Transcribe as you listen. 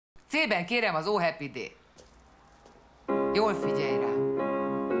C-ben kérem az Oh Happy Day. Jól figyelj rá,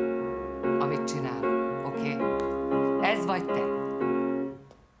 amit csinálok, oké? Ez vagy te.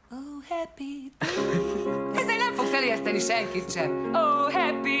 Oh Happy Day. Ezzel nem fogsz elijeszteni senkit sem. Oh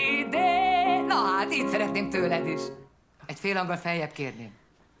Happy Day. Na hát, így szeretném tőled is. Egy fél hanggal feljebb kérném.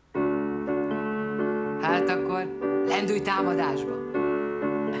 Hát akkor lendülj támadásba.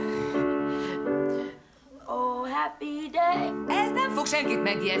 Oh, happy day. Ez nem fog senkit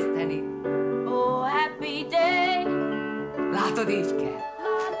megijeszteni. Oh, happy day. Látod, így kell.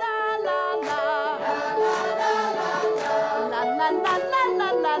 La la la la. La la la la la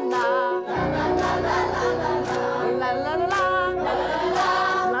la la. La la la la la la. La la la la.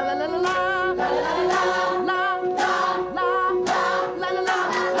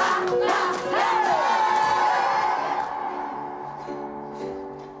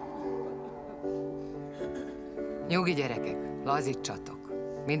 Nyugi, gyerekek, lazítsatok.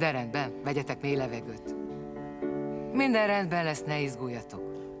 Minden rendben? Vegyetek mély levegőt. Minden rendben lesz, ne izguljatok.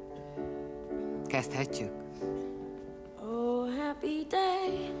 Kezdhetjük? Oh, happy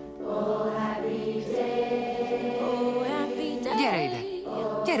day. Oh, happy day. Oh, happy day. Gyere ide!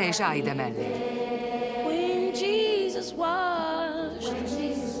 Gyere és állj ide mellé! When Jesus washed. When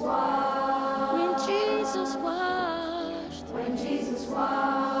Jesus washed. When Jesus washed. When Jesus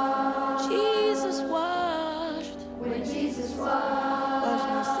washed. Jesus washed. When Jesus washed. Washed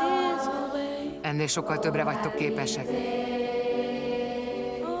my sins away. Ennél sokkal többre vagytok képesek.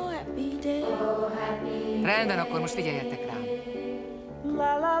 Oh, happy day. Oh, happy day. Rendben, akkor most figyeljetek rá.